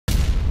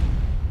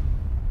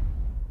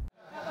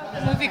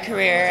movie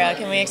career.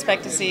 Can we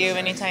expect to see you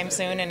anytime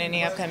soon in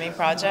any upcoming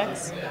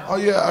projects? Oh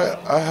yeah,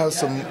 I have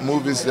some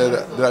movies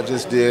that I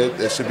just did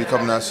that should be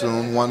coming out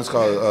soon. One is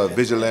called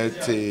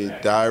Vigilante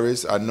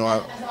Diaries. I know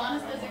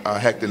I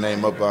hacked the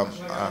name up.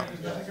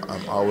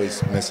 I'm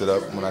always mess it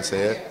up when I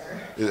say it.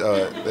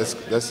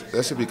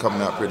 That should be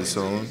coming out pretty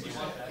soon.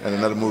 And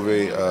another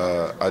movie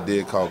I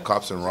did called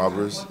Cops and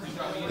Robbers.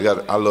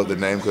 I love the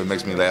name because it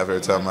makes me laugh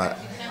every time I.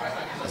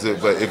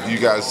 But if you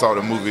guys saw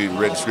the movie,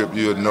 read the script,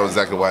 you would know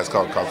exactly why it's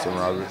called Cops and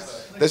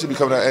Robbers. That should be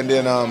coming out. And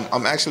then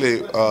I'm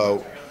actually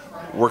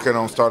working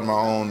on starting my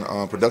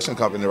own production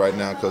company right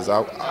now because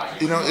I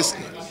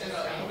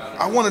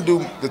want to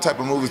do the type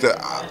of movies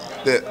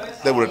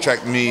that would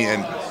attract me,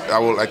 and I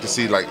would like to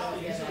see the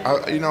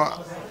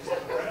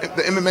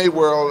MMA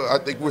world. I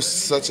think we're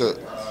such a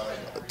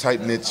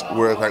tight knit,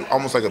 we're like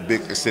almost like a big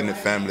extended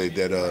family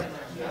that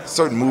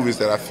certain movies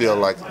that I feel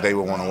like they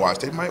would want to watch.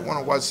 They might want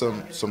to watch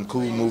some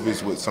cool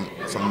movies with some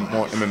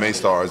more MMA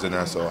stars in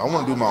there. So I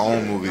want to do my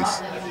own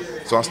movies.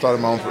 So I'm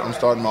starting my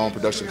own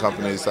production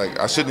company. It's like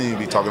I shouldn't even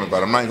be talking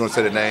about it. I'm not even going to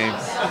say the name,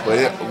 but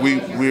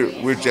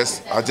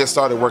I just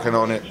started working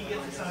on it,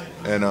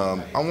 and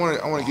I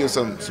want to give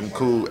some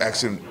cool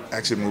action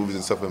movies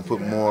and stuff, and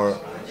put more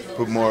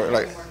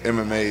like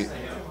MMA.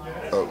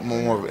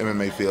 More of an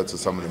MMA feel to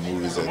some of the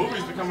movies. So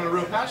movies becoming a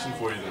real passion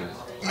for you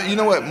then? You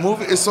know what?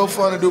 It's so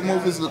fun to do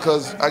movies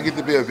because I get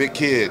to be a big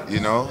kid,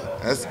 you know?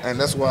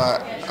 That's why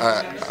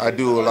I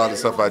do a lot of the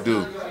stuff I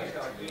do.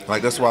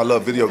 Like, that's why I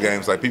love video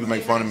games. Like, people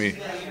make fun of me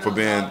for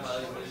being,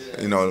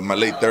 in my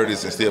late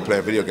 30s and still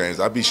playing video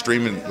games. I be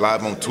streaming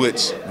live on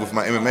Twitch with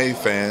my MMA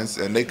fans,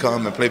 and they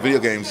come and play video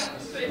games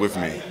with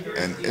me.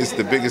 And it's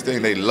the biggest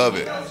thing. They love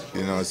it.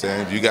 You know what I'm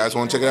saying? If you guys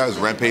want to check it out, it's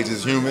Rampage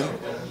is Human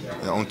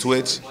on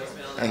Twitch.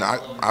 And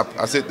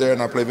I sit there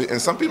and I play, and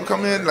some people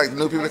come in, like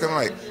new people that come in,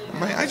 like,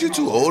 man, aren't you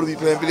too old to be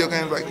playing video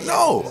games? Like,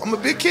 no, I'm a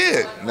big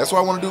kid. And that's why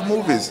I want to do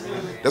movies.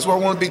 That's why I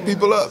want to beat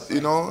people up. You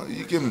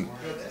can,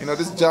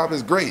 this job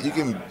is great. You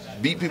can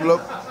beat people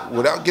up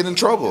without getting in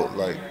trouble.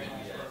 Like,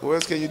 where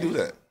else can you do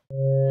that?